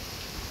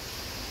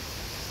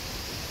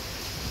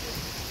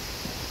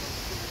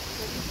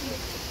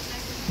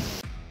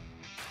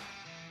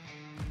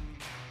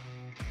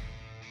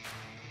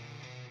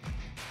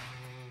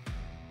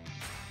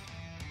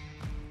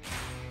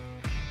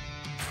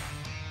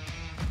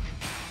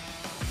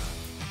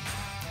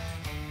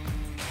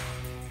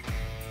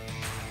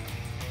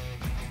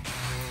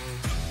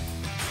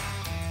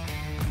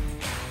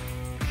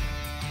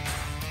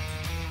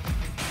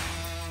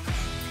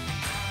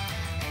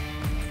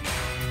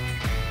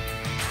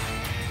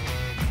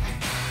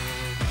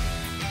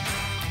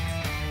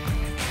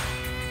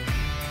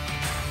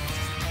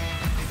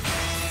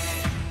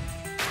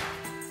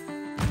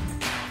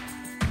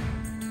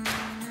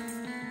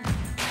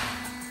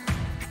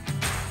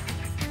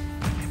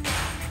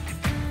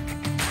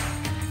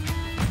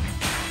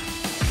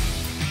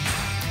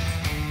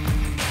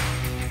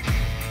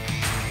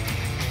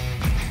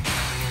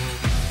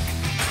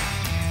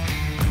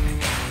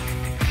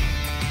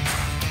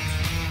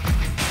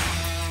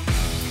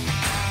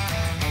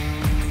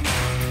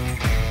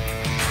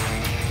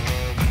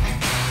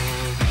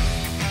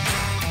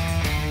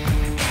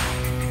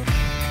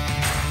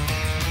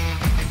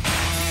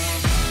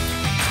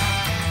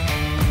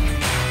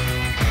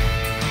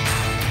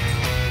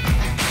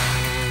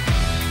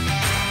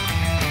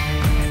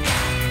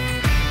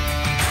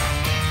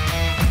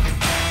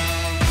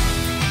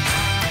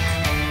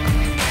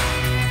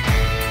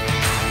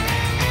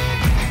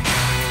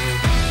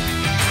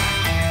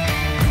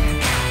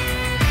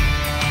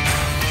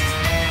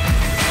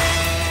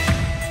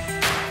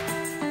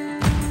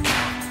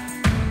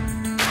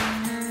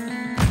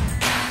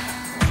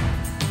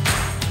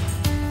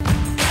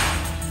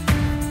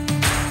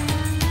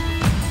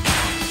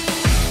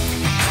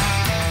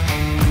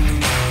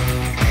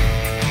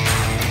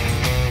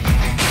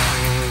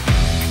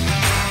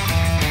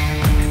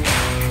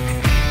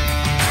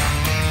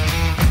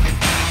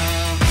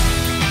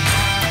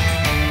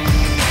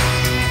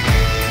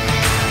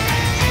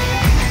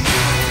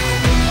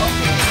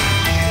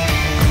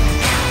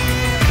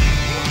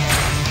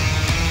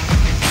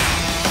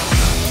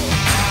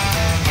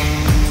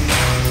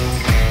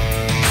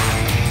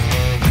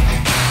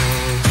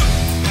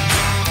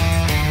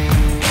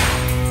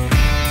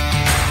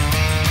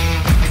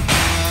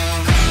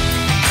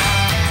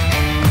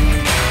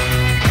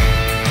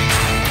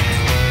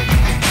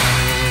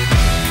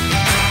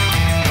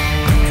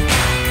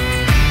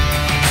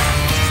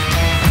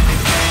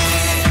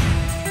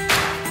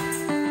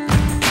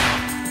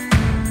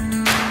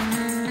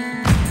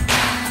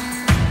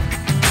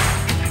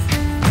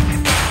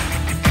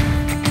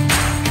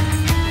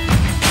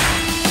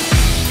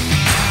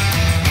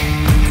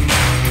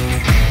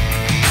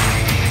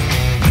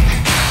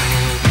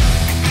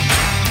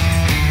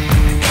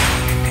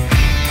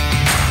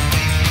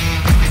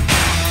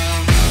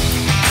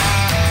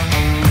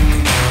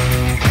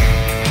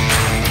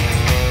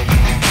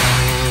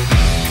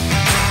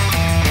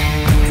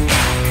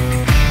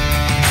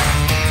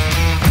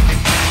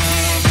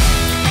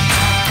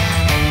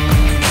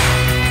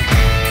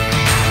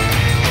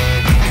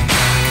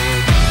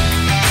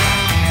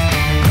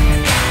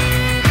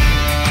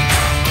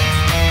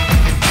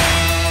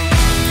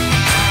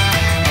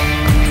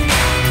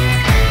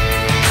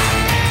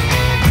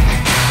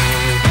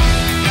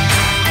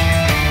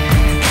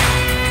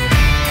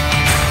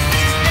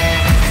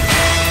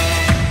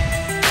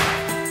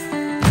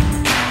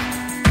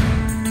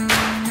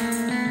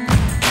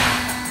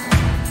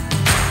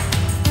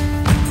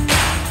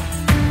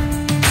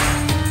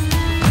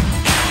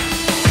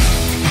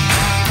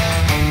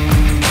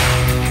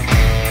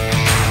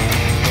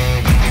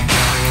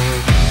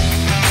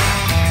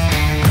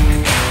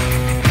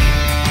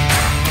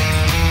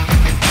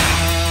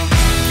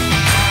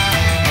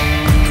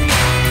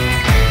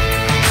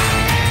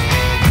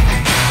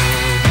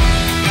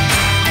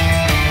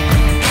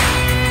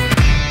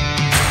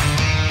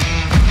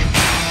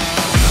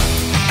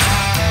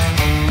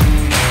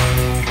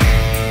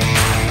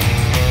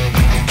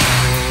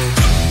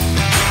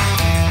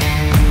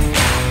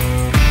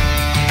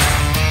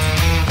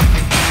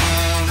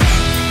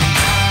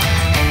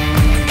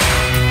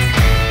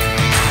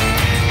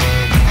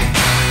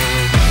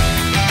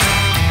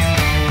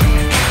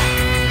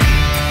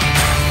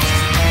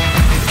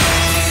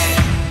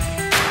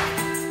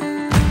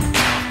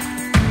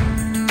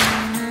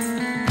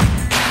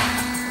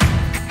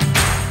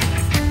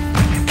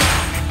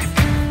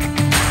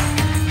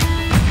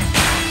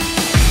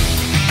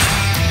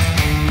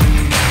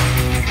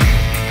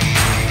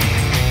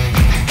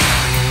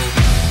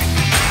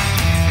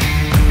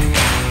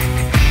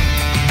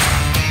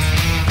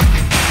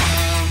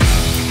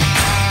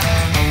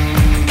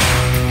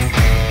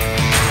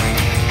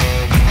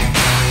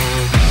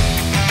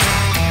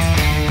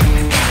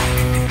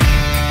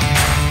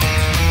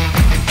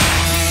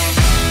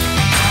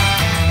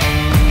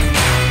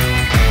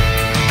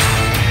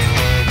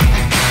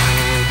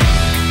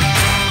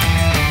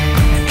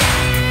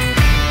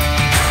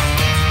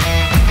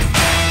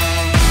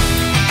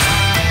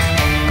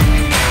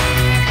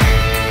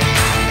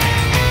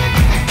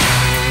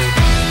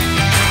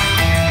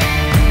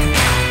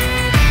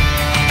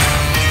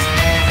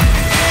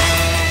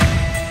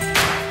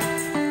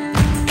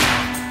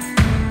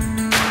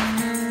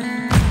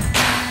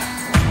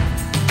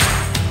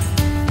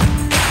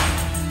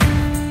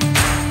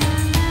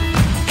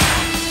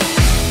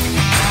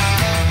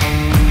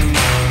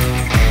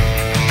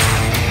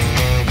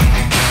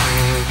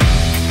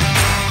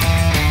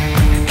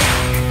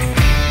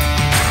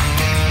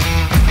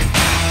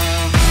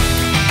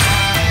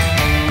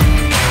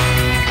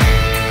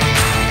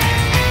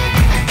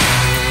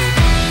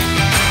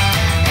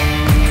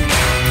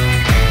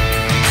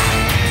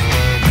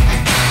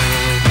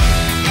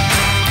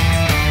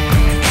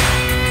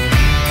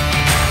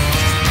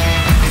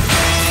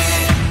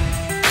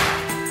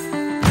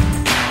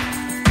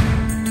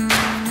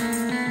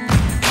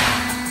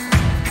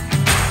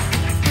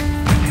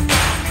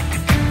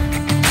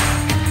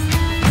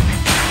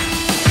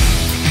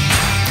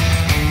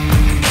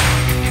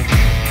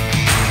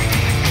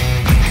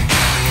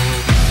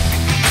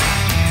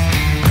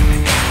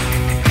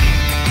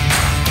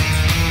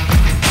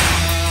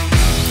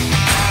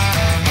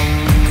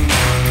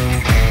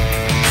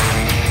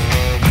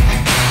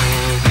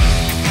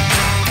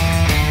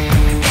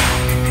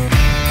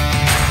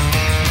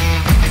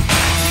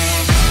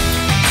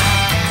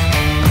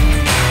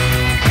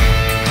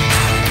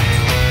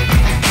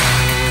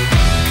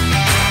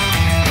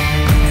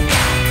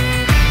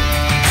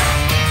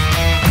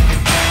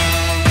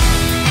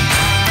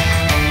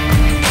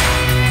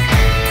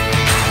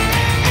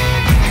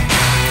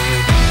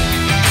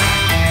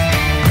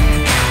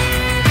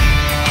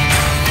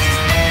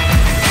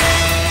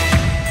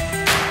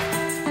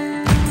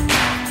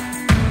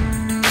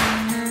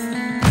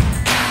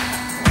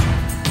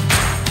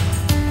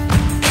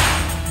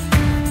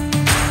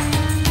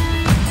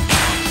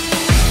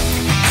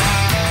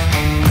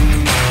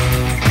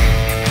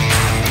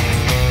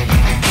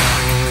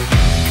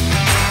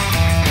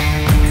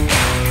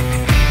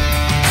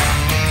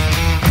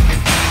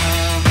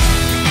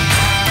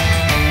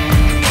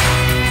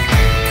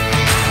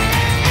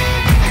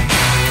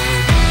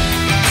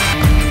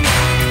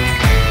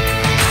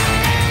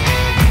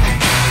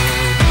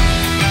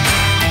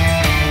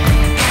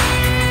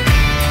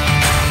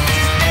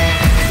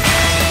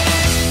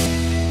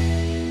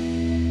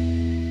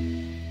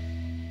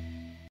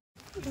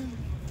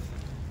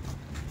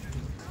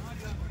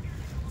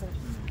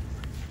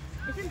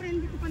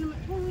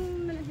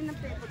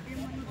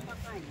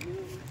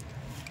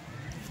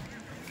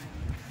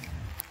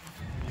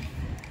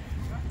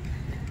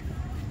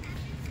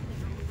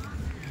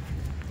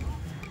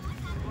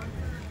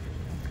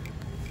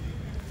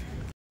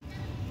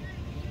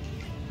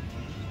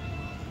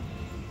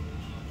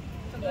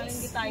 galing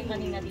din tayo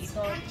kanina dito.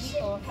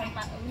 Dito,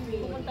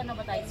 pupunta na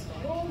ba tayo dito?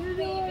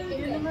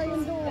 Yun na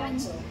yun doon.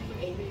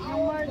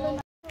 Yung Marlon.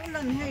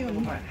 Ulan ngayon.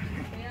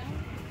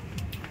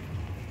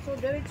 So,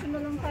 diretso na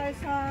lang tayo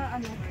sa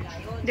ano?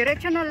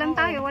 Diretso na lang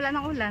tayo, wala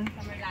nang ulan.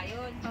 Sa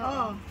Merlion.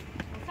 Oo.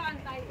 Saan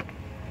tayo?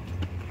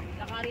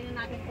 Lakarin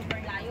na natin sa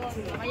Merlion.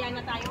 Kaya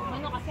na tayo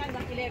ano kasi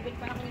hanggang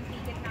 11 pa lang yung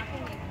ticket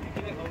natin eh.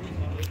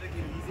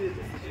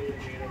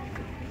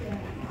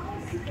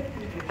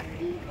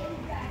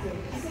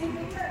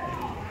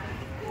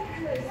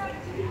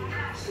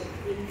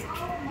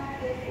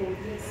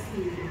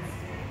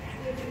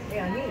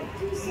 Ayan eh.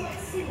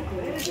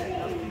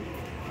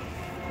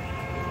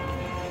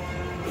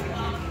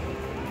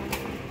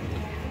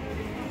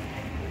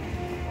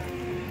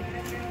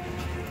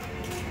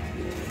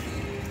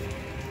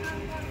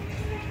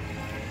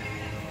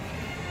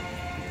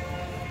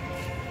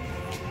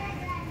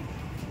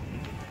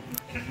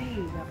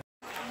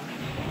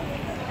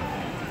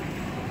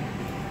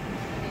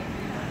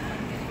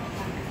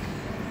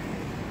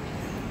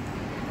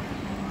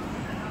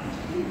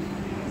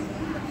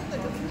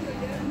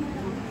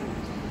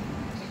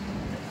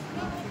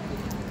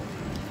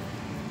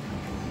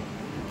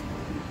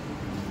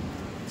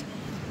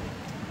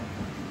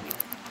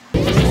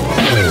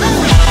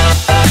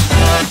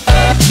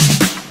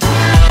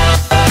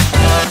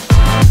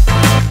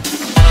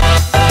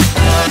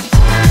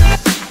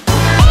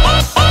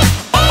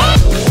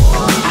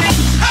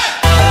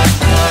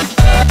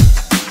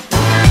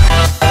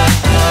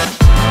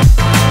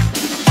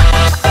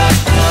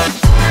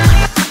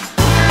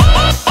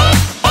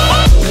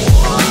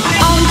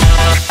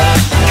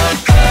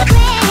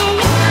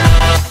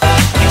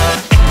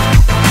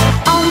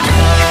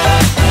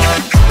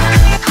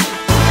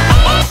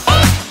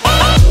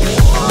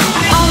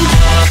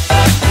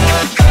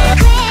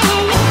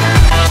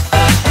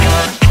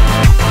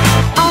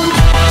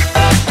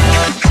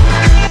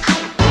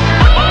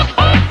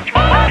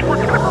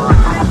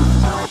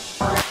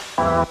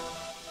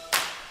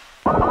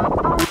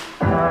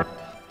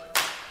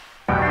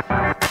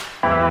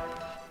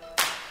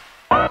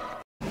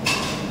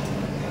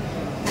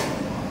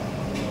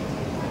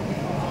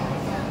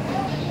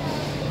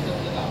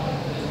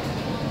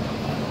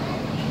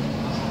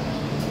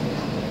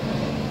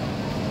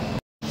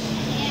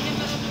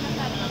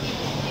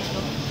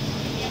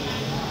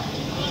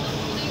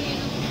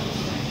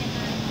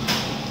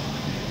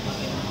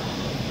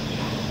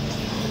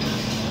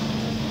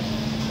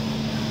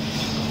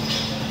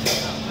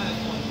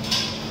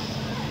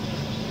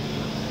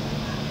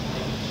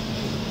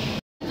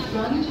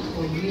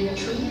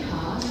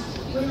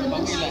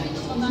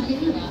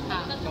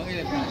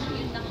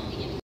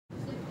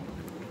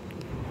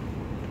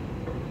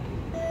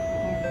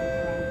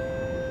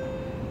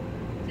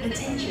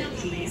 Attention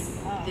please.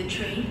 The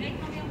train